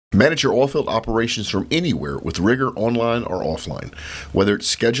Manage your oilfield operations from anywhere with Rigor online or offline. Whether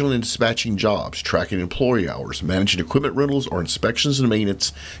it's scheduling and dispatching jobs, tracking employee hours, managing equipment rentals, or inspections and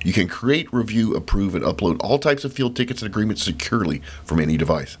maintenance, you can create, review, approve, and upload all types of field tickets and agreements securely from any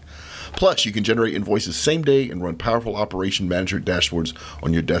device. Plus, you can generate invoices same day and run powerful operation management dashboards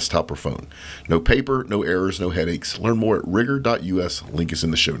on your desktop or phone. No paper, no errors, no headaches. Learn more at rigor.us. Link is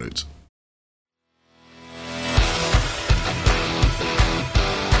in the show notes.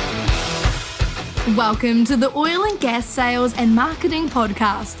 Welcome to the Oil and Gas Sales and Marketing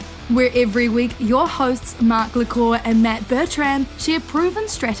Podcast, where every week your hosts Mark LaCour and Matt Bertram share proven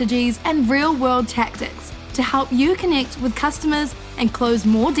strategies and real-world tactics to help you connect with customers and close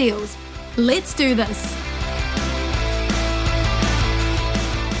more deals. Let's do this.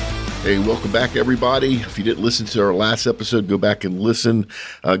 Hey, welcome back, everybody. If you didn't listen to our last episode, go back and listen.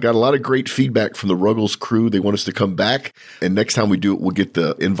 Got a lot of great feedback from the Ruggles crew. They want us to come back. And next time we do it, we'll get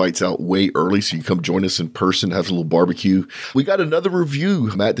the invites out way early so you can come join us in person, have a little barbecue. We got another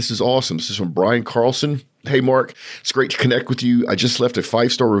review, Matt. This is awesome. This is from Brian Carlson. Hey, Mark, it's great to connect with you. I just left a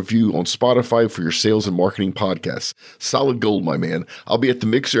 5-star review on Spotify for your sales and marketing podcast. Solid gold, my man. I'll be at the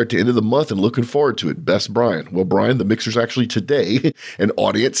Mixer at the end of the month and looking forward to it. Best, Brian. Well, Brian, the Mixer's actually today. And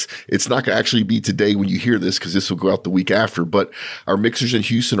audience, it's not going to actually be today when you hear this because this will go out the week after. But our Mixers in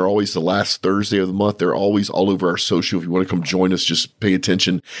Houston are always the last Thursday of the month. They're always all over our social. If you want to come join us, just pay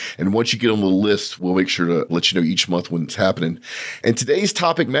attention. And once you get on the list, we'll make sure to let you know each month when it's happening. And today's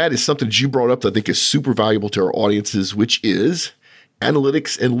topic, Matt, is something that you brought up that I think is super valuable to our audiences, which is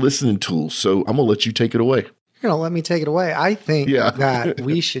analytics and listening tools. So I'm going to let you take it away. You're going to let me take it away. I think that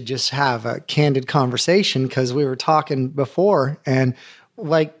we should just have a candid conversation because we were talking before and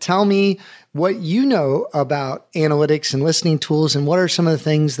tell me what you know about analytics and listening tools and what are some of the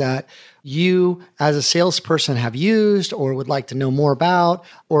things that you as a salesperson have used or would like to know more about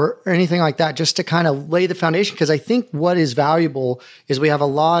or anything like that, just to kind of lay the foundation. Because I think what is valuable is we have a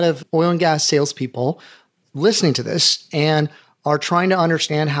lot of oil and gas salespeople listening to this and are trying to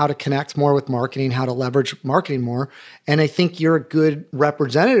understand how to connect more with marketing, how to leverage marketing more. And I think you're a good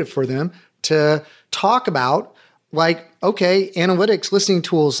representative for them to talk about okay, analytics, listening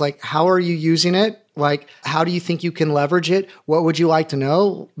tools, how are you using it? How do you think you can leverage it? What would you like to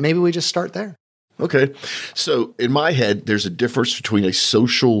know? Maybe we just start there. Okay. So in my head, there's a difference between a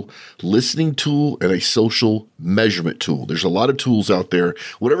social listening tool and a social measurement tool. There's a lot of tools out there.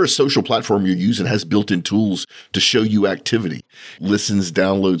 Whatever social platform you're using has built-in tools to show you activity, listens,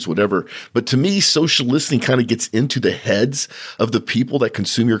 downloads, whatever. But to me, social listening kind of gets into the heads of the people that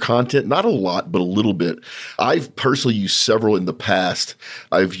consume your content. Not a lot, but a little bit. I've personally used several in the past.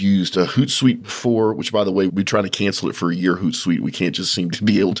 I've used a Hootsuite before, which, by the way, we're trying to cancel it for a year, Hootsuite. We can't just seem to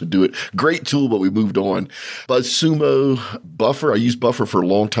be able to do it. Great tool, but we moved on. BuzzSumo, Buffer. I used Buffer for a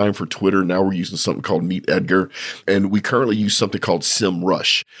long time for Twitter. Now we're using something called Meet Edgar. And we currently use something called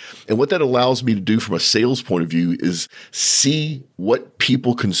SEMrush. And what that allows me to do from a sales point of view is see what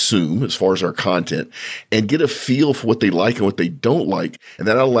people consume as far as our content and get a feel for what they like and what they don't like. And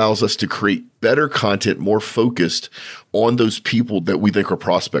that allows us to create better content, more focused on those people that we think are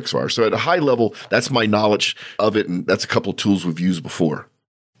prospects of ours. So at a high level, that's my knowledge of it. And that's a couple of tools we've used before.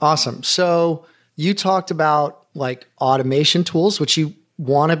 Awesome. So you talked about automation tools, which you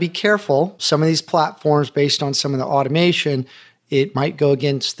want to be careful. Some of these platforms, based on some of the automation, it might go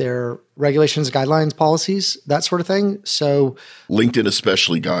against their regulations, guidelines, policies, that sort of thing. So LinkedIn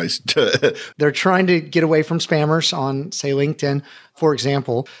especially, guys. They're trying to get away from spammers on, say, LinkedIn, for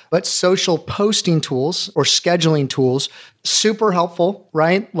example. But social posting tools or scheduling tools, super helpful,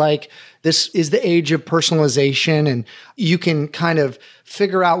 right? This is the age of personalization, and you can kind of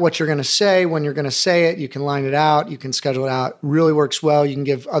figure out what you're going to say, when you're going to say it. You can line it out. You can schedule it out. Really works well. You can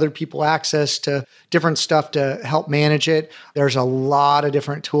give other people access to different stuff to help manage it. There's a lot of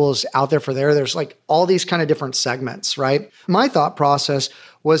different tools out there for there. There's all these kind of different segments, right? My thought process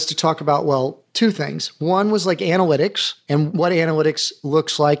was to talk about, two things. One was analytics and what analytics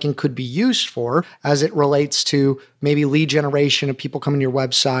looks like and could be used for as it relates to maybe lead generation of people coming to your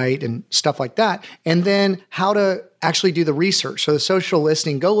website and stuff like that. And then how to actually do the research. So the social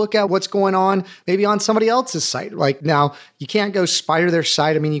listening, go look at what's going on maybe on somebody else's site. Now you can't go spy their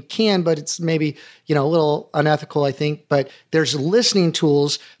site. I mean, you can, but it's maybe, a little unethical, I think. But there's listening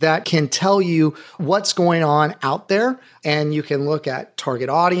tools that can tell you what's going on out there. And you can look at target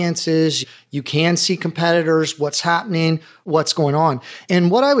audiences. You can see competitors, what's happening, what's going on.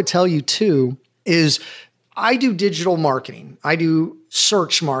 And what I would tell you too is I do digital marketing. I do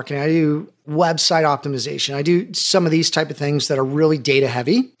search marketing. I do website optimization. I do some of these type of things that are really data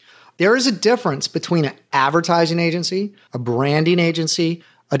heavy. There is a difference between an advertising agency, a branding agency,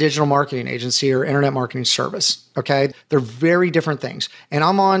 a digital marketing agency or internet marketing service. Okay. They're very different things. And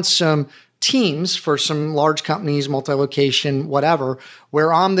I'm on some teams for some large companies, multi-location, whatever,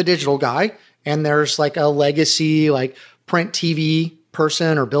 where I'm the digital guy and there's like a legacy, like print TV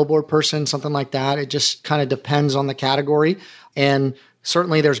person or billboard person, something like that. It just kind of depends on the category. And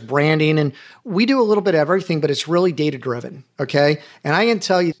certainly there's branding and we do a little bit of everything, but it's really data driven. Okay. And I can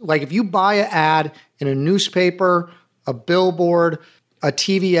tell you, like if you buy an ad in a newspaper, a billboard, a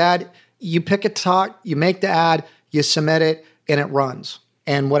TV ad, you pick a talk, you make the ad, you submit it, and it runs.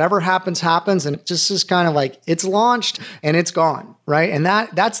 And whatever happens, happens. And it just is kind of like it's launched and it's gone, right? And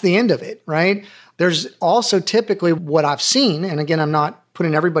that's the end of it, right? There's also typically what I've seen, and again, I'm not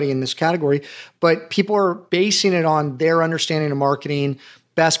putting everybody in this category, but people are basing it on their understanding of marketing,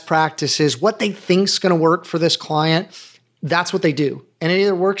 best practices, what they think is going to work for this client. That's what they do. And it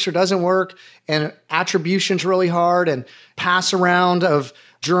either works or doesn't work. And attribution's really hard and pass around of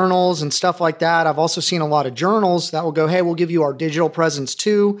journals and stuff like that. I've also seen a lot of journals that will go, hey, we'll give you our digital presence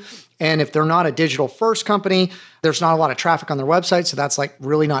too. And if they're not a digital first company, there's not a lot of traffic on their website. So that's like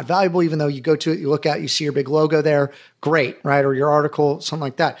really not valuable, even though you go to it, you look at it, you see your big logo there. Great, right? Or your article, something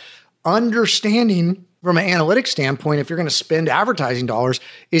like that. Understanding from an analytics standpoint, if you're going to spend advertising dollars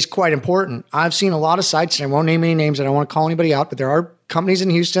is quite important. I've seen a lot of sites, and I won't name any names, I don't want to call anybody out, but there are companies in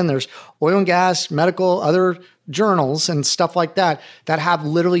Houston, there's oil and gas, medical, other journals and stuff like that have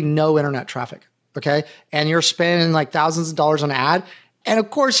literally no internet traffic, okay? And you're spending like thousands of dollars on an ad, and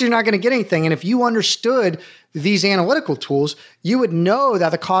of course you're not going to get anything. And if you understood these analytical tools, you would know that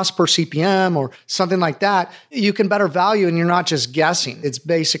the cost per CPM or something like that, you can better value and you're not just guessing. It's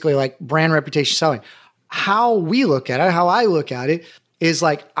basically like brand reputation selling. How we look at it, how I look at it is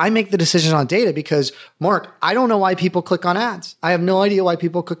like I make the decision on data because, Mark, I don't know why people click on ads. I have no idea why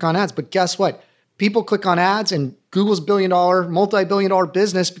people click on ads, but guess what? People click on ads and Google's billion-dollar, multi-billion-dollar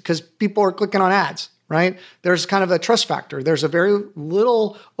business because people are clicking on ads, right? There's kind of a trust factor. There's a very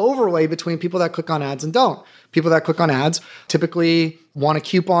little overlay between people that click on ads and don't. People that click on ads typically want a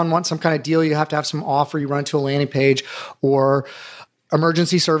coupon, want some kind of deal. You have to have some offer. You run to a landing page or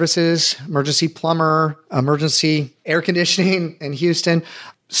emergency services, emergency plumber, emergency air conditioning in Houston,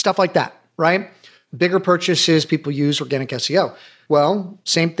 stuff like that, right? Bigger purchases, people use organic SEO. Well,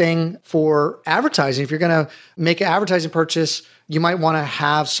 same thing for advertising. If you're going to make an advertising purchase, you might want to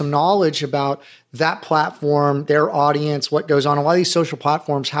have some knowledge about that platform, their audience, what goes on. A lot of these social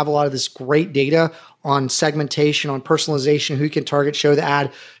platforms have a lot of this great data on segmentation, on personalization, who you can target, show the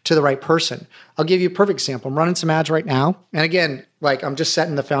ad to the right person. I'll give you a perfect example. I'm running some ads right now. And again, like I'm just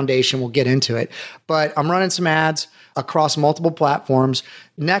setting the foundation. We'll get into it. But I'm running some ads across multiple platforms.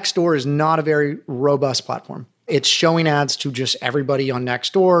 Nextdoor is not a very robust platform. It's showing ads to just everybody on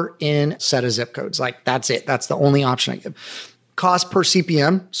Nextdoor in a set of zip codes. Like that's it. That's the only option I give. Cost per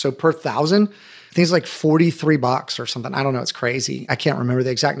CPM, so per thousand, I think it's like $43 or something. I don't know. It's crazy. I can't remember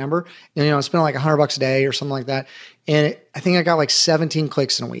the exact number. And, I spent like $100 a day or something like that. And I think I got like 17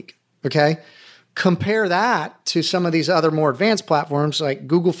 clicks in a week. Okay. Compare that to some of these other more advanced platforms like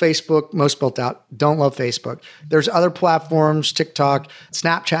Google, Facebook, most built out. Don't love Facebook. There's other platforms, TikTok,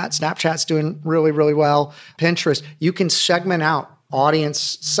 Snapchat. Snapchat's doing really, really well. Pinterest. You can segment out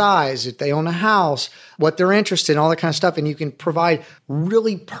audience size, if they own a house, what they're interested in, all that kind of stuff. And you can provide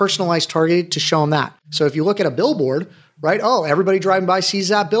really personalized targeted to show them that. So if you look at a billboard, right? Oh, everybody driving by sees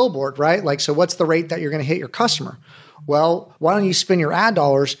that billboard, right? Like, so what's the rate that you're going to hit your customer? Well, why don't you spend your ad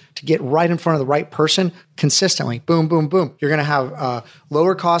dollars to get right in front of the right person consistently? Boom, boom, boom. You're going to have a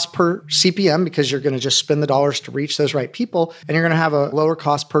lower cost per CPM because you're going to just spend the dollars to reach those right people. And you're going to have a lower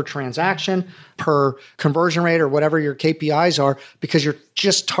cost per transaction, per conversion rate, or whatever your KPIs are, because you're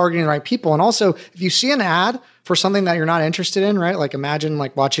just targeting the right people. And also, if you see an ad for something that you're not interested in, right? Like imagine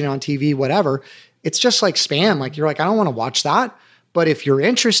like watching it on TV, whatever. It's just like spam. Like you're like, I don't want to watch that. But if you're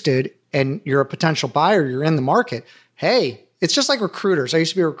interested and you're a potential buyer, you're in the market, hey, it's just like recruiters. I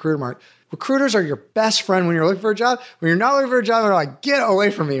used to be a recruiter, Mark. Recruiters are your best friend when you're looking for a job. When you're not looking for a job, they're like, get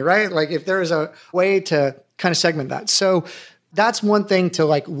away from me, right? Like if there is a way to kind of segment that. So that's one thing to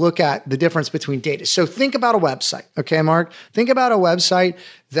like look at the difference between data. So think about a website, okay, Mark? Think about a website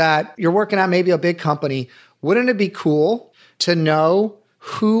that you're working at, maybe a big company. Wouldn't it be cool to know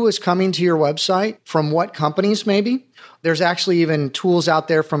who is coming to your website from what companies maybe? There's actually even tools out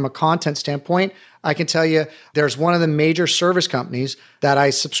there from a content standpoint. I can tell you there's one of the major service companies that I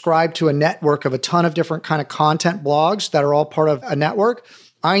subscribe to a network of a ton of different kind of content blogs that are all part of a network.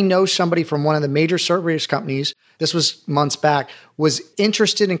 I know somebody from one of the major service companies, this was months back, was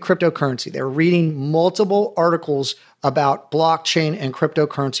interested in cryptocurrency. They were reading multiple articles about blockchain and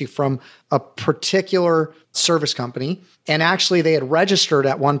cryptocurrency from a particular service company. And actually, they had registered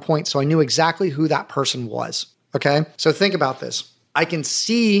at one point, so I knew exactly who that person was. Okay. So think about this. I can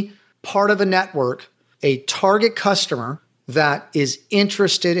see part of a network, a target customer that is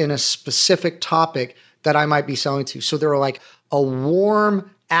interested in a specific topic that I might be selling to. So they're like a warm,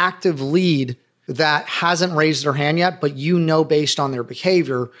 active lead that hasn't raised their hand yet, but you know, based on their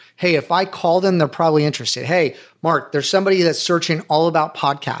behavior, hey, if I call them, they're probably interested. Hey, Mark, there's somebody that's searching all about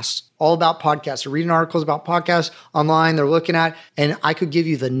podcasts. They're reading articles about podcasts online, they're looking at, and I could give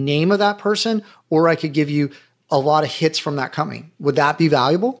you the name of that person, or I could give you a lot of hits from that company. Would that be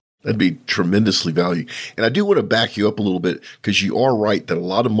valuable? That'd be tremendously valuable. And I do want to back you up a little bit, because you are right that a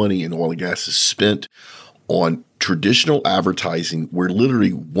lot of money in oil and gas is spent on traditional advertising, where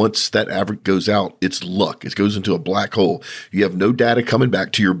literally once that advert goes out, it's luck. It goes into a black hole. You have no data coming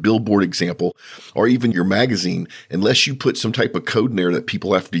back to your billboard example or even your magazine. Unless you put some type of code in there that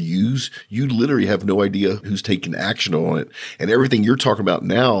people have to use, you literally have no idea who's taking action on it. And everything you're talking about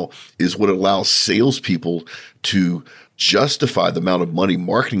now is what allows salespeople to justify the amount of money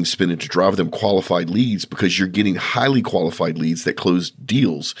marketing spending to drive them qualified leads, because you're getting highly qualified leads that close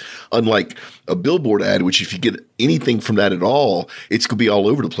deals. Unlike a billboard ad, which if you get anything from that at all, it's going to be all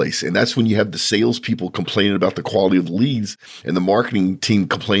over the place. And that's when you have the salespeople complaining about the quality of the leads and the marketing team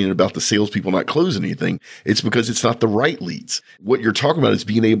complaining about the salespeople not closing anything. It's because it's not the right leads. What you're talking about is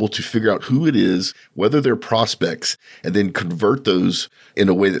being able to figure out who it is, whether they're prospects, and then convert those in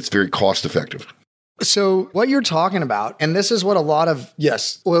a way that's very cost effective. So what you're talking about, and this is what a lot of,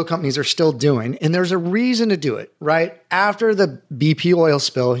 oil companies are still doing, and there's a reason to do it, right? After the BP oil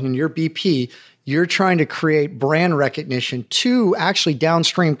spill and you're BP, you're trying to create brand recognition to actually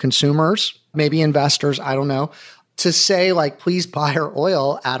downstream consumers, maybe investors, I don't know, to say like, please buy our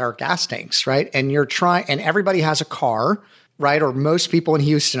oil at our gas tanks, right? And and everybody has a car, right? Or most people in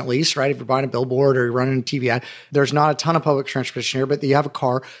Houston, at least, right? If you're buying a billboard or you're running a TV ad, there's not a ton of public transportation here, but you have a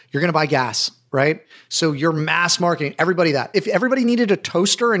car, you're going to buy gas, right? So you're mass marketing everybody that. If everybody needed a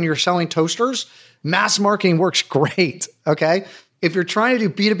toaster and you're selling toasters, mass marketing works great, okay? If you're trying to do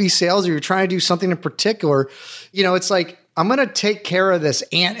B2B sales or you're trying to do something in particular, it's like, I'm going to take care of this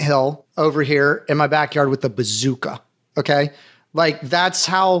anthill over here in my backyard with a bazooka, okay? Like that's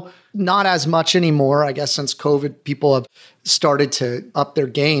how, not as much anymore, I guess, since COVID, people have started to up their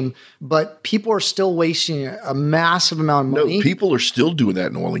game, but people are still wasting a massive amount of money. No, people are still doing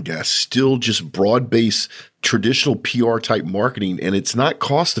that in oil and gas, still just broad-based traditional PR type marketing, and it's not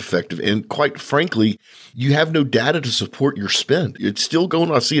cost effective. And quite frankly, you have no data to support your spend. It's still going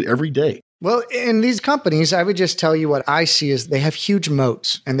on. I see it every day. Well, in these companies, I would just tell you what I see is they have huge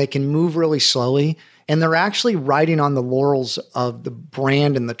moats and they can move really slowly. And they're actually riding on the laurels of the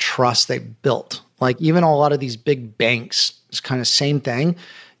brand and the trust they built. Like even a lot of these big banks, it's kind of same thing.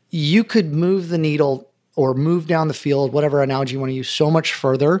 You could move the needle or move down the field, whatever analogy you want to use, so much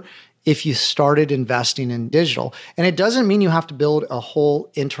further if you started investing in digital. And it doesn't mean you have to build a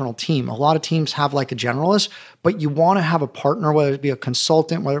whole internal team. A lot of teams have like a generalist, but you want to have a partner, whether it be a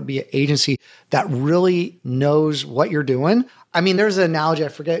consultant, whether it be an agency that really knows what you're doing. I mean, there's an analogy, I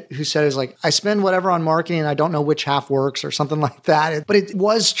forget who said it, is like, I spend whatever on marketing and I don't know which half works or something like that. But it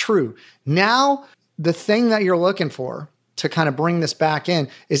was true. Now, the thing that you're looking for to kind of bring this back in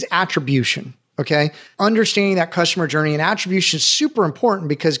is attribution. Okay. Understanding that customer journey and attribution is super important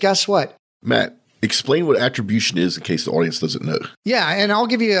because guess what? Matt, explain what attribution is in case the audience doesn't know. Yeah. And I'll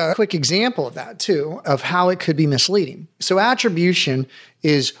give you a quick example of that too, of how it could be misleading. So attribution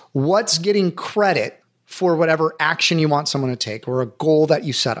is what's getting credit for whatever action you want someone to take or a goal that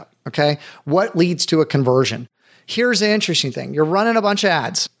you set up. Okay. What leads to a conversion? Here's the interesting thing. You're running a bunch of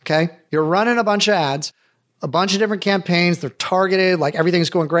ads. Okay. You're running a bunch of ads. A bunch of different campaigns, they're targeted, like everything's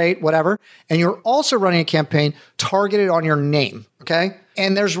going great, whatever. And you're also running a campaign targeted on your name, okay?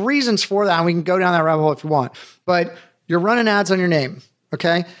 And there's reasons for that, and we can go down that rabbit hole if you want. But you're running ads on your name,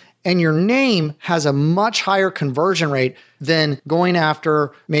 okay? And your name has a much higher conversion rate than going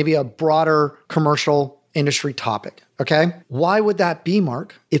after maybe a broader commercial industry topic, okay? Why would that be,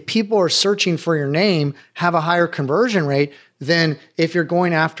 Mark? If people are searching for your name, have a higher conversion rate than if you're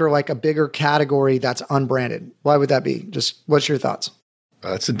going after like a bigger category that's unbranded. Why would that be? Just what's your thoughts?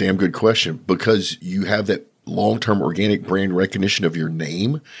 That's a damn good question because you have that long-term organic brand recognition of your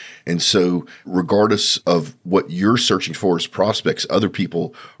name. And so regardless of what you're searching for as prospects, other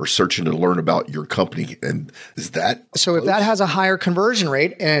people are searching to learn about your company. And is that so close? If that has a higher conversion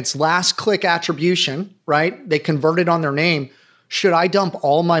rate and it's last click attribution, right? They converted on their name. should I dump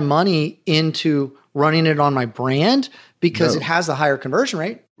all my money into running it on my brand because it has the higher conversion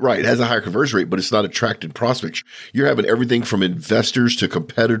rate? Right. It has a higher conversion rate, but it's not attracting prospects. You're having everything from investors to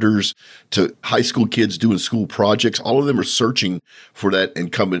competitors to high school kids doing school projects. All of them are searching for that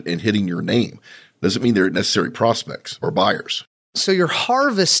and coming and hitting your name. Doesn't mean they're necessary prospects or buyers. So you're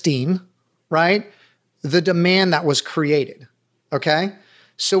harvesting, right, the demand that was created. Okay.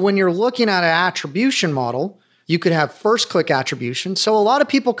 So when you're looking at an attribution model, you could have first click attribution. So a lot of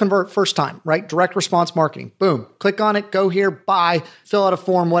people convert first time, right? Direct response marketing. Boom. Click on it, go here, buy, fill out a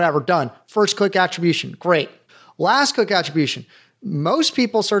form, whatever, done. First click attribution. Great. Last click attribution. Most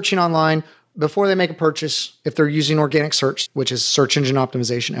people searching online before they make a purchase, if they're using organic search, which is search engine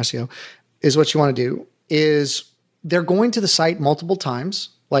optimization, SEO, is what you want to do, is they're going to the site multiple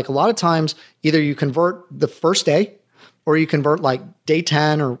times. Like a lot of times, either you convert the first day or you convert like day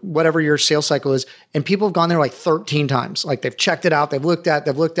 10 or whatever your sales cycle is. And people have gone there like 13 times. Like they've checked it out. They've looked at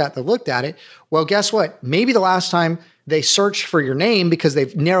it. Well, guess what? Maybe the last time they search for your name because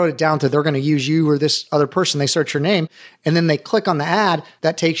they've narrowed it down to they're going to use you or this other person. They search your name and then they click on the ad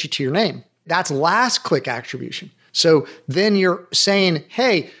that takes you to your name. That's last click attribution. So then you're saying,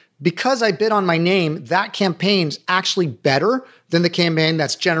 hey, because I bid on my name, that campaign's actually better than the campaign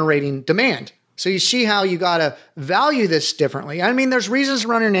that's generating demand. So you see how you got to value this differently. I mean, there's reasons to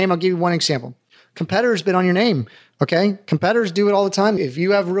run your name. I'll give you one example. Competitors bid on your name. Okay. Competitors do it all the time. If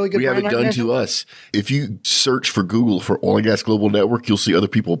you have a really good we have it done to us. If you search for Google for Oil and Gas Global Network, you'll see other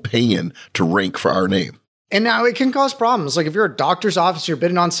people paying to rank for our name. And now it can cause problems. Like if you're a doctor's office, you're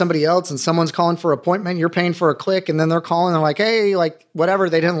bidding on somebody else and someone's calling for an appointment, you're paying for a click and then they're calling, they're like, hey, like whatever,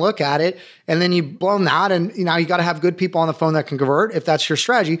 they didn't look at it. And then you blow them out and now you got to have good people on the phone that can convert if that's your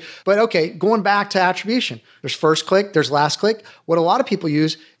strategy. But okay, going back to attribution, there's first click, there's last click. What a lot of people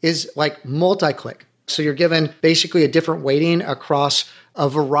use is like multi-click. So you're given basically a different weighting across a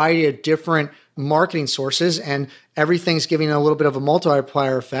variety of different marketing sources and everything's giving a little bit of a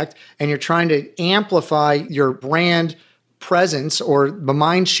multiplier effect and you're trying to amplify your brand presence or the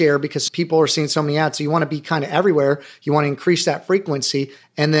mind share because people are seeing so many ads. So you want to be kind of everywhere. You want to increase that frequency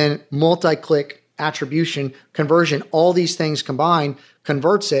and then multi-click attribution, conversion, all these things combined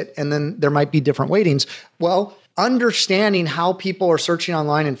converts it. And then there might be different weightings. Well, understanding how people are searching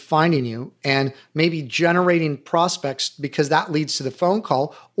online and finding you and maybe generating prospects because that leads to the phone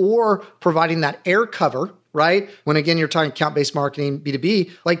call or providing that air cover, right? When again, you're talking account-based marketing,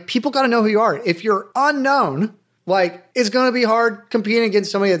 B2B, like people got to know who you are. If you're unknown, like it's going to be hard competing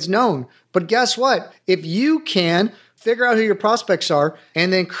against somebody that's known. But guess what? If you can figure out who your prospects are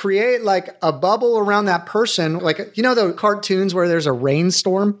and then create like a bubble around that person, like, you know, the cartoons where there's a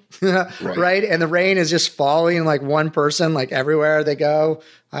rainstorm, right? And the rain is just falling like one person, like everywhere they go.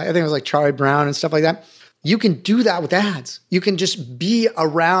 I think it was like Charlie Brown and stuff like that. You can do that with ads. You can just be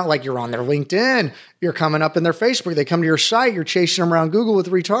around, like you're on their LinkedIn, you're coming up in their Facebook, they come to your site, you're chasing them around Google with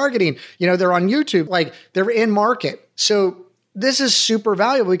retargeting, you know, they're on YouTube, like they're in market. So this is super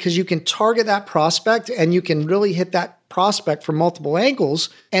valuable because you can target that prospect and you can really hit that prospect from multiple angles.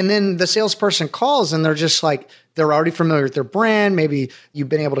 And then the salesperson calls and they're just like, they're already familiar with their brand. Maybe you've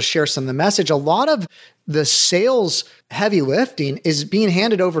been able to share some of the message. A lot of the sales heavy lifting is being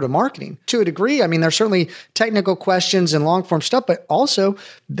handed over to marketing to a degree. I mean, there's certainly technical questions and long form stuff, but also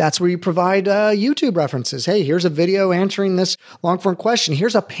that's where you provide YouTube references. Hey, here's a video answering this long form question.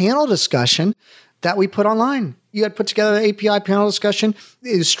 Here's a panel discussion that we put online. You had put together an API panel discussion.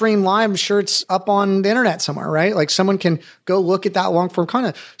 It was streamed live. I'm sure it's up on the internet somewhere, right? Like someone can go look at that long form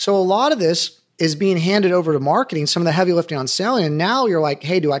content. So a lot of this is being handed over to marketing, some of the heavy lifting on selling. And now you're like,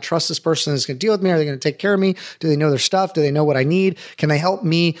 hey, do I trust this person that's going to deal with me? Are they going to take care of me? Do they know their stuff? Do they know what I need? Can they help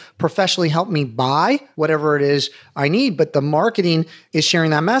me professionally help me buy whatever it is I need? But the marketing is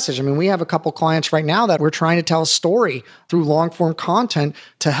sharing that message. I mean, we have a couple clients right now that we're trying to tell a story through long form content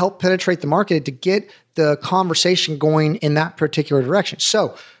to help penetrate the market, to get the conversation going in that particular direction.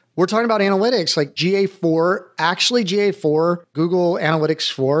 So we're talking about analytics like GA4, actually GA4, Google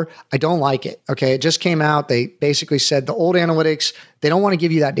Analytics 4. I don't like it. Okay. It just came out. They basically said the old analytics, they don't want to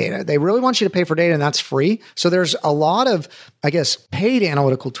give you that data. They really want you to pay for data and that's free. So there's a lot of, I guess, paid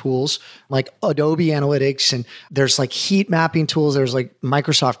analytical tools like Adobe Analytics and there's like heat mapping tools. There's like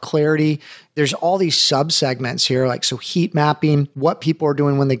Microsoft Clarity. There's all these sub-segments here. Like, so heat mapping, what people are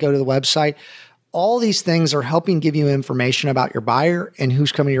doing when they go to the website. All these things are helping give you information about your buyer and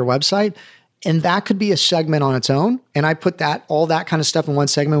who's coming to your website. And that could be a segment on its own. And I put that, all that kind of stuff in one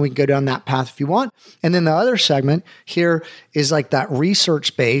segment. We can go down that path if you want. And then the other segment here is like that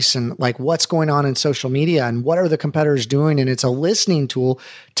research base and like what's going on in social media and what are the competitors doing. And it's a listening tool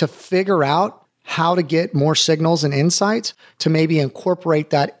to figure out how to get more signals and insights to maybe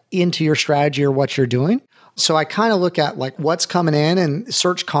incorporate that into your strategy or what you're doing. So I kind of look at like what's coming in, and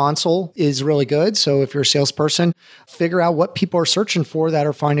Search Console is really good. So if you're a salesperson, figure out what people are searching for that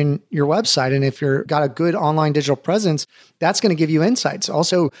are finding your website. And if you've got a good online digital presence, that's going to give you insights.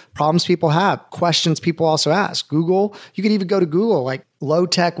 Also, problems people have, questions people also ask. Google, you could even go to Google, like low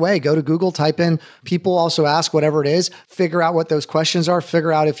tech way, go to Google, type in people also ask, whatever it is, figure out what those questions are,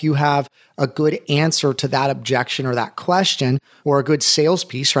 figure out if you have a good answer to that objection or that question or a good sales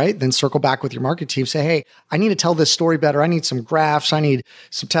piece, right? Then circle back with your marketing team, say, hey, I need to tell this story better. I need some graphs. I need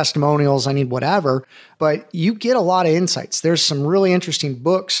some testimonials. I need whatever. But you get a lot of insights. There's some really interesting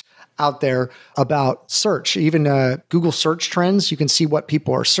books out there about search, even Google search trends. You can see what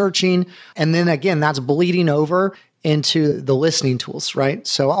people are searching. And then again, that's bleeding over into the listening tools, right?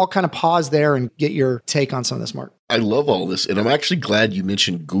 So I'll kind of pause there and get your take on some of this, Mark. I love all this. And I'm actually glad you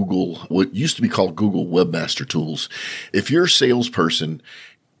mentioned Google, what used to be called Google Webmaster Tools. If you're a salesperson,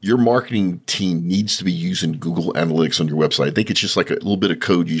 your marketing team needs to be using Google Analytics on your website. I think it's just like a little bit of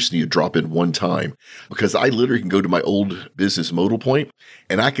code you just need to drop in one time, because I literally can go to my old business Modal Point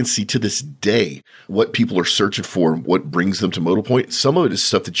and I can see to this day what people are searching for and what brings them to Modal Point. Some of it is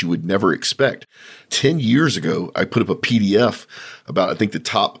stuff that you would never expect. 10 years ago, I put up a PDF about, I think, the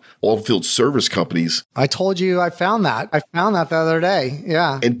top oilfield service companies. I told you I found that. I found that the other day.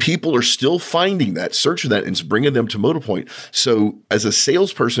 Yeah. And people are still finding that, searching that, and it's bringing them to Modal Point. So as a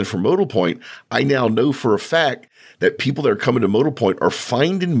salesperson for Modal Point, I now know for a fact that people that are coming to Modal Point are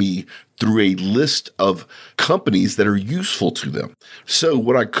finding me through a list of companies that are useful to them. So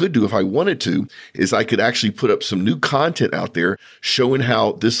what I could do if I wanted to is I could actually put up some new content out there showing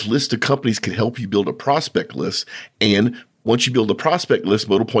how this list of companies can help you build a prospect list. And once you build a prospect list,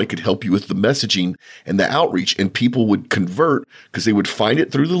 Modal Point could help you with the messaging and the outreach, and people would convert because they would find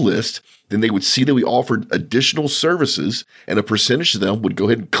it through the list. Then they would see that we offered additional services, and a percentage of them would go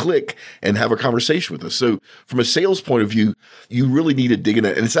ahead and click and have a conversation with us. So from a sales point of view, you really need to dig in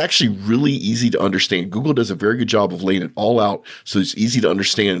it. And it's actually really easy to understand. Google does a very good job of laying it all out. So it's easy to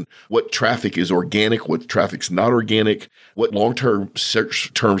understand what traffic is organic, what traffic's not organic, what long-term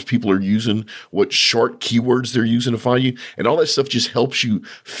search terms people are using, what short keywords they're using to find you. And all that stuff just helps you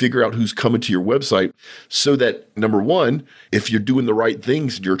figure out who's coming to your website, so that, number one, if you're doing the right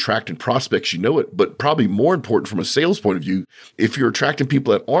things and you're attracting prospects, you know it. But probably more important from a sales point of view, if you're attracting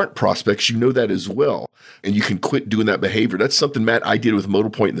people that aren't prospects, you know that as well. And you can quit doing that behavior. That's something, Matt, I did with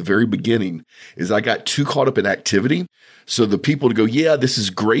Modal Point in the very beginning, is I got too caught up in activity. So the people to go, yeah, this is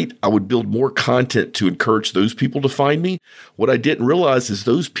great, I would build more content to encourage those people to find me. What I didn't realize is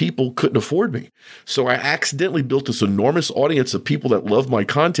those people couldn't afford me. So I accidentally built this enormous audience of people that love my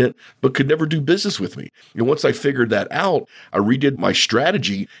content, but could never do business with me. And once I figured that out, I redid my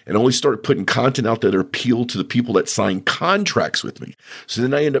strategy and only started putting content out there that appealed to the people that sign contracts with me. So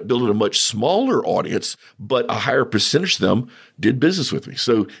then I ended up building a much smaller audience, but a higher percentage of them did business with me.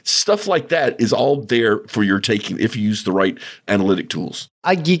 So stuff like that is all there for your taking if you use the right analytic tools.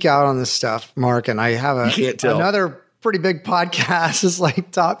 I geek out on this stuff, Mark, and I have another pretty big podcast is like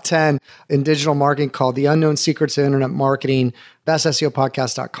top 10 in digital marketing called The Unknown Secrets of Internet Marketing,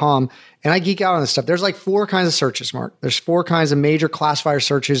 bestseopodcast.com. And I geek out on this stuff. There's like 4 kinds of searches, Mark. There's 4 kinds of major classifier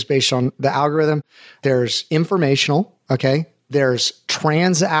searches based on the algorithm. There's informational, okay? There's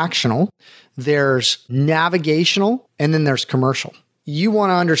transactional, there's navigational, and then there's commercial. You want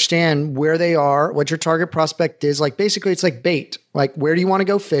to understand where they are, what your target prospect is. Like basically it's like bait. Like where do you want to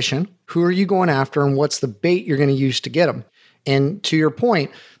go fishing? Who are you going after? And what's the bait you're going to use to get them? And to your point,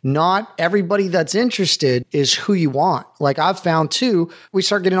 not everybody that's interested is who you want. Like I've found too, we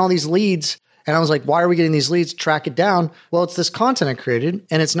start getting all these leads and I was like, why are we getting these leads? Track it down. Well, it's this content I created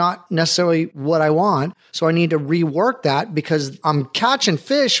and it's not necessarily what I want. So I need to rework that because I'm catching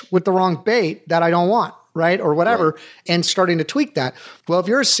fish with the wrong bait that I don't want. Right? Or whatever, right. And starting to tweak that. Well, if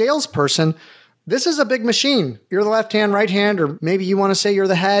you're a salesperson, this is a big machine. You're the left hand, right hand, or maybe you want to say you're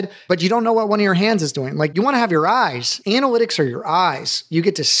the head, but you don't know what one of your hands is doing. Like you want to have your eyes. Analytics are your eyes. You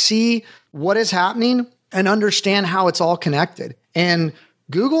get to see what is happening and understand how it's all connected. And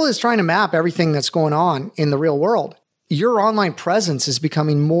Google is trying to map everything that's going on in the real world. Your online presence is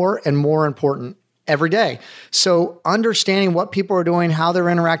becoming more and more important every day. So understanding what people are doing, how they're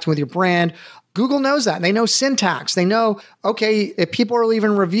interacting with your brand, Google knows that. They know syntax. They know, okay, if people are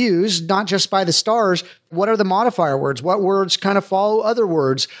leaving reviews, not just by the stars, What are the modifier words? What words kind of follow other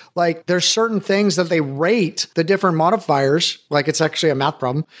words? Like there's certain things that they rate the different modifiers, like it's actually a math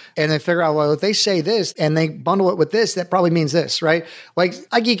problem. And they figure out, well, if they say this and they bundle it with this, that probably means this, right? Like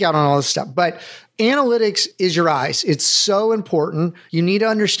I geek out on all this stuff, but analytics is your eyes. It's so important. You need to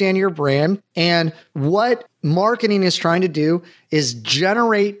understand your brand. And what marketing is trying to do is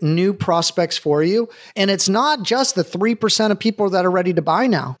generate new prospects for you. And it's not just the 3% of people that are ready to buy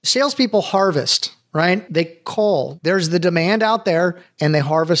now. Salespeople harvest, right? They call. There's the demand out there and they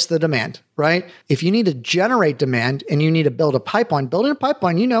harvest the demand, right? If you need to generate demand and you need to build a pipeline, building a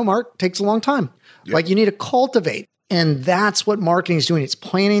pipeline, Mark, takes a long time. Yep. Like you need to cultivate. And that's what marketing is doing. It's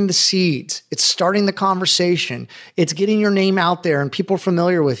planting the seeds. It's starting the conversation. It's getting your name out there and people are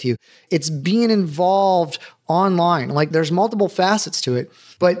familiar with you. It's being involved online. Like there's multiple facets to it,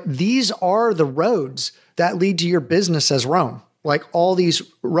 but these are the roads that lead to your business as Rome, like all these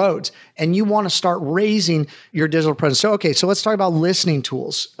roads. And you want to start raising your digital presence. So let's talk about listening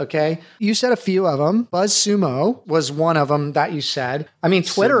tools. Okay. You said a few of them. BuzzSumo was one of them that you said. I mean,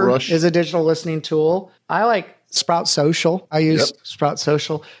 Twitter is a digital listening tool. I like Sprout Social. I use Sprout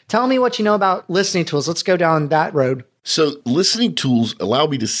Social. Tell me what you know about listening tools. Let's go down that road. So listening tools allow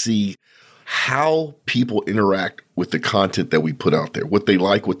me to see how people interact with the content that we put out there, what they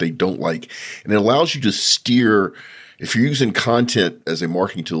like, what they don't like. And it allows you to steer, if you're using content as a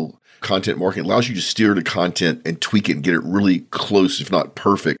marketing tool, content marketing allows you to steer the content and tweak it and get it really close, if not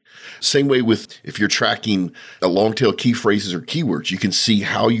perfect. Same way with if you're tracking a long tail key phrases or keywords, you can see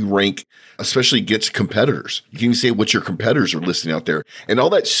how you rank, especially against competitors. You can say what your competitors are listing out there. And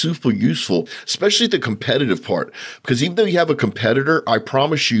all that's super useful, especially the competitive part. Because even though you have a competitor, I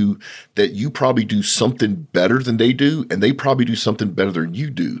promise you that you probably do something better than they do, and they probably do something better than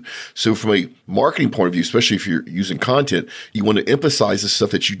you do. So from a marketing point of view, especially if you're using content, you want to emphasize the stuff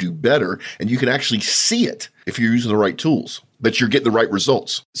that you do better, and you can actually see it if you're using the right tools, that you're getting the right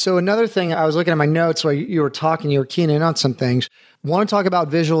results. So another thing, I was looking at my notes while you were talking, you were keying in on some things. Want to talk about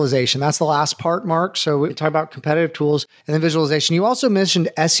visualization. That's the last part, Mark. So we talk about competitive tools and then visualization. You also mentioned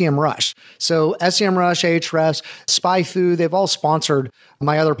SEMrush. So SEMrush, Ahrefs, SpyFu, they've all sponsored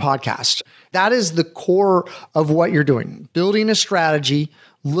my other podcast. That is the core of what you're doing. Building a strategy,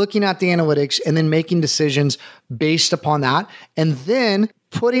 looking at the analytics, and then making decisions based upon that. And then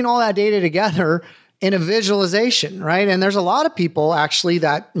putting all that data together in a visualization, right? And there's a lot of people actually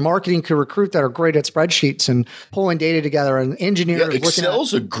that marketing could recruit that are great at spreadsheets and pulling data together, and engineers. Yeah,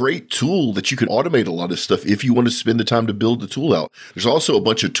 Excel's a great tool that you can automate a lot of stuff if you want to spend the time to build the tool out. There's also a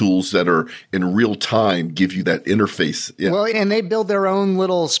bunch of tools that are in real time, give you that interface. Yeah. Well, and they build their own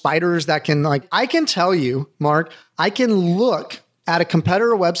little spiders that can, like, I can tell you, Mark, I can look at a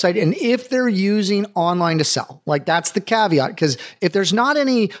competitor website, and if they're using online to sell, like that's the caveat, because if there's not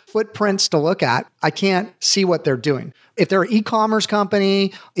any footprints to look at, I can't see what they're doing. If they're an e-commerce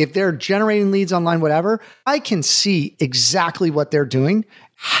company, if they're generating leads online, whatever, I can see exactly what they're doing,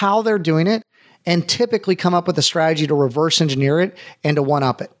 how they're doing it, and typically come up with a strategy to reverse engineer it and to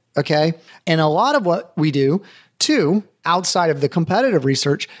one-up it, okay? And a lot of what we do, too, outside of the competitive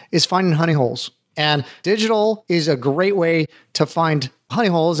research, is finding honey holes. And digital is a great way to find honey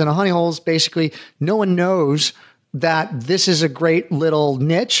holes. And a honey hole is basically no one knows that this is a great little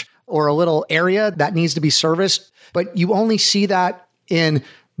niche or a little area that needs to be serviced. But you only see that in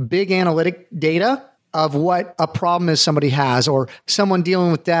big analytic data of what a problem is somebody has, or someone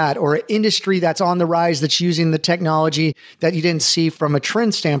dealing with that, or an industry that's on the rise that's using the technology that you didn't see from a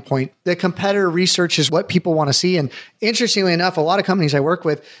trend standpoint. The competitor research is what people want to see. And interestingly enough, a lot of companies I work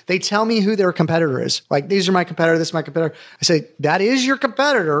with, they tell me who their competitor is. Like, these are my competitor, this is my competitor. I say, that is your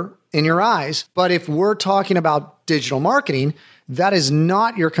competitor in your eyes. But if we're talking about digital marketing, that is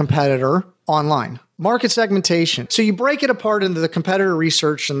not your competitor online. Market segmentation. So you break it apart into the competitor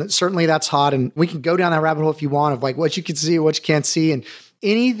research, and certainly that's hot. And we can go down that rabbit hole if you want, of like what you can see, what you can't see. And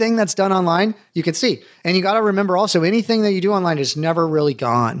anything that's done online, you can see. And you got to remember also, anything that you do online is never really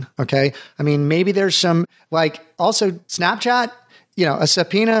gone. Okay. I mean, maybe there's some, like, also Snapchat, you know, a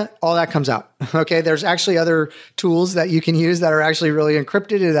subpoena, all that comes out. Okay. There's actually other tools that you can use that are actually really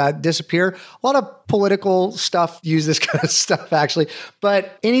encrypted and that disappear. A lot of political stuff use this kind of stuff actually,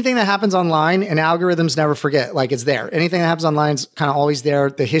 but anything that happens online, and algorithms never forget, like, it's there. Anything that happens online is kind of always there.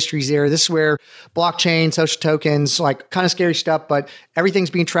 The history's there. This is where blockchain, social tokens, like, kind of scary stuff, but everything's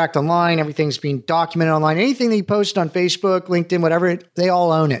being tracked online. Everything's being documented online. Anything that you post on Facebook, LinkedIn, whatever, they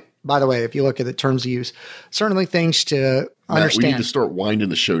all own it. By the way, if you look at the terms of use, certainly things to understand. Matt, we need to start winding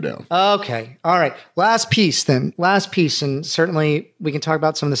the show down. Okay. All right. Last piece, and certainly we can talk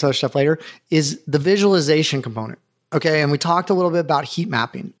about some of this other stuff later, is the visualization component. Okay. And we talked a little bit about heat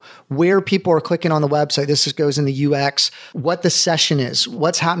mapping, where people are clicking on the website. This just goes in the UX, what the session is,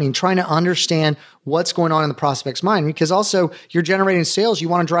 what's happening, trying to understand what's going on in the prospect's mind. Because also you're generating sales. You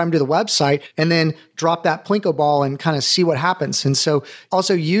want to drive them to the website and then drop that Plinko ball and kind of see what happens. And so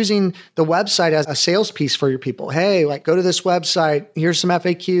also using the website as a sales piece for your people. Hey, like go to this website. Here's some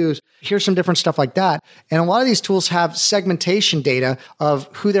FAQs. Here's some different stuff like that. And a lot of these tools have segmentation data of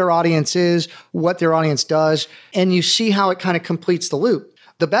who their audience is, what their audience does, and you see how it kind of completes the loop.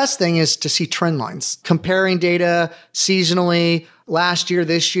 The best thing is to see trend lines, comparing data seasonally, last year,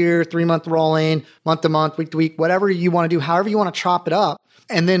 this year, 3-month rolling, month to month, week to week, whatever you want to do, however you want to chop it up,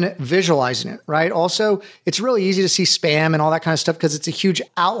 and then visualizing it, right? Also, it's really easy to see spam and all that kind of stuff because it's a huge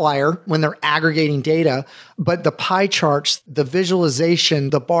outlier when they're aggregating data. But the pie charts, the visualization,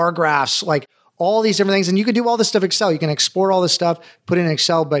 the bar graphs, like all these different things. And you can do all this stuff in Excel. You can export all this stuff, put it in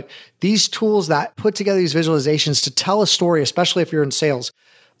Excel. But these tools that put together these visualizations to tell a story, especially if you're in sales,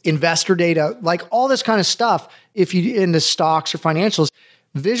 investor data, like all this kind of stuff, if you into stocks or financials,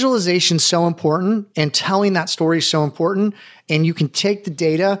 visualization is so important and telling that story is so important. And you can take the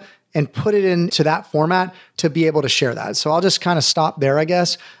data and put it into that format to be able to share that. So I'll just kind of stop there, I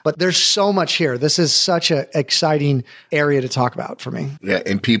guess. But there's so much here. This is such an exciting area to talk about for me. Yeah.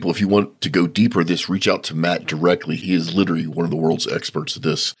 And people, if you want to go deeper this, reach out to Matt directly. He is literally one of the world's experts at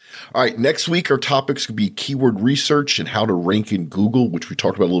this. All right. Next week, our topics could be keyword research and how to rank in Google, which we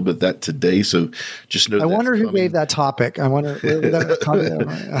talked about a little bit of that today. So just know I wonder who gave that topic. I wonder where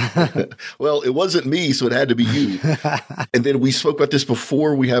that Well, it wasn't me, so it had to be you. And then we spoke about this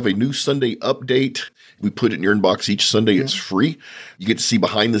before. We have a new Sunday update. We put it in your inbox each Sunday. It's free. You get to see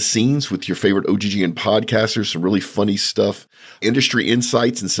behind the scenes with your favorite OGGN podcasters, some really funny stuff, industry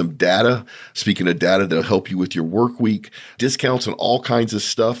insights and some data. Speaking of data, that'll help you with your work week, discounts on all kinds of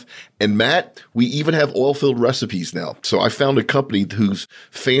stuff. And Matt, we even have oil-filled recipes now. So I found a company whose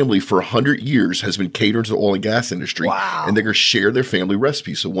family for 100 years has been catering to the oil and gas industry. Wow. And they're going to share their family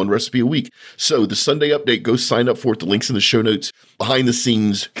recipes. So one recipe a week. So the Sunday update, go sign up for it. The link's in the show notes. Behind the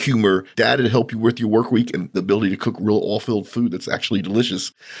scenes, humor, data to help you with your work week, and the ability to cook real oil-filled food that's actually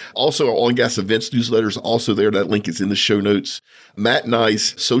delicious. Also, our oil and gas events newsletter is also there. That link is in the show notes. Matt and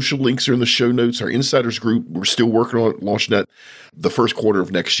I's social links are in the show notes. Our insiders group, we're still working on launching that the first quarter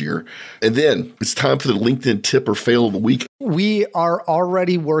of next year. And then it's time for the LinkedIn tip or fail of the week. We are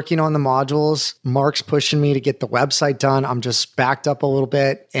already working on the modules. Mark's pushing me to get the website done. I'm just backed up a little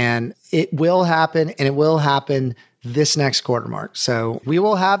bit, and it will happen, and it will happen this next quarter, Mark. So we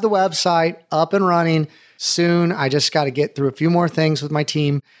will have the website up and running soon. I just got to get through a few more things with my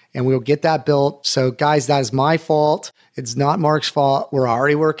team, and we'll get that built. So guys, that is my fault. It's not Mark's fault. We're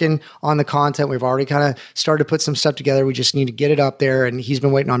already working on the content. We've already kind of started to put some stuff together. We just need to get it up there, and he's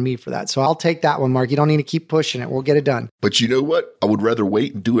been waiting on me for that. So I'll take that one, Mark. You don't need to keep pushing it. We'll get it done. But you know what? I would rather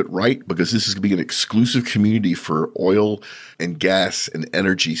wait and do it right, because this is going to be an exclusive community for oil and gas and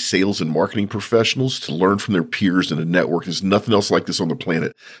energy sales and marketing professionals to learn from their peers in a network. There's nothing else like this on the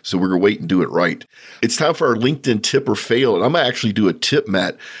planet. So we're going to wait and do it right. It's time for our LinkedIn tip or fail. And I'm going to actually do a tip,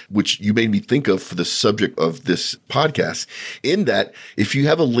 Matt, which you made me think of for the subject of this podcast. In that, if you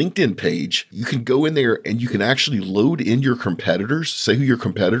have a LinkedIn page, you can go in there and you can actually load in your competitors, say who your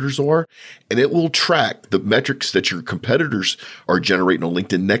competitors are, and it will track the metrics that your competitors are generating on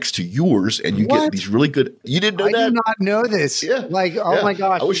LinkedIn next to yours. And you get these really good, you didn't know that? I did not know this. Yeah. Like, oh my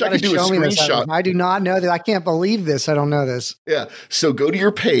gosh. I wish I could do a screenshot. I do not know that. I can't believe this. I don't know this. Yeah. So go to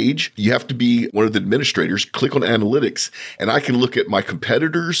your page. You have to be one of the administrators. Click on analytics, and I can look at my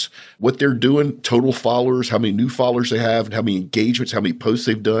competitors, what they're doing, total followers, how many new followers they have, and how many engagements, how many posts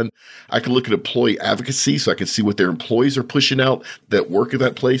they've done. I can look at employee advocacy, so I can see what their employees are pushing out that work at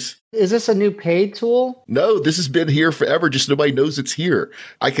that place. Is this a new paid tool? No, this has been here forever. Just nobody knows it's here.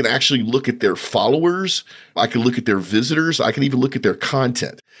 I can actually look at their followers. I can look at their visitors. I can even look at their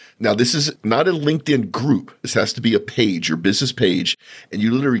content. Now, this is not a LinkedIn group. This has to be a page, your business page. And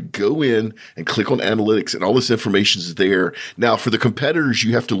you literally go in and click on analytics, and all this information is there. Now, for the competitors,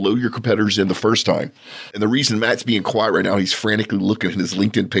 you have to load your competitors in the first time. And the reason Matt's being quiet right now, he's frantically looking at his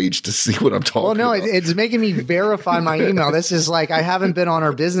LinkedIn page to see what I'm talking about. Well, no, it's making me verify my email. This is like, I haven't been on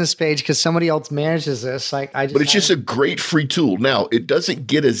our business page because somebody else manages this. But it's just a great free tool. Now, it doesn't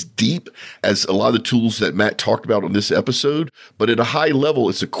get as deep as a lot of the tools that Matt talked about on this episode, but at a high level,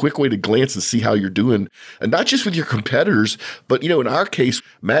 it's a quick quick way to glance and see how you're doing. And not just with your competitors, but, in our case,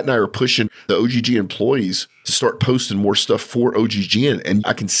 Matt and I are pushing the OGG employees to start posting more stuff for OGGN. And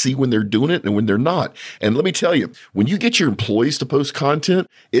I can see when they're doing it and when they're not. And let me tell you, when you get your employees to post content,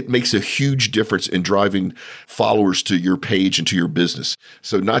 it makes a huge difference in driving followers to your page and to your business.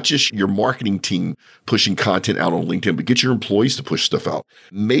 So not just your marketing team pushing content out on LinkedIn, but get your employees to push stuff out.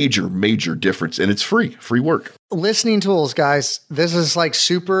 Major, major difference. And it's free work. Listening tools, guys. This is like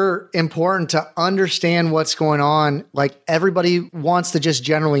super important to understand what's going on. Like everybody wants to just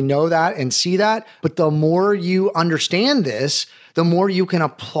generally know that and see that. But the more you understand this, the more you can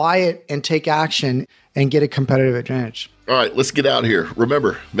apply it and take action and get a competitive advantage. All right, let's get out here.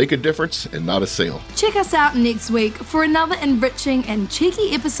 Remember, make a difference and not a sale. Check us out next week for another enriching and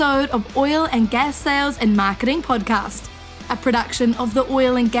cheeky episode of Oil and Gas Sales and Marketing Podcast, a production of the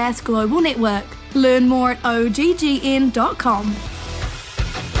Oil and Gas Global Network. Learn more at oggn.com.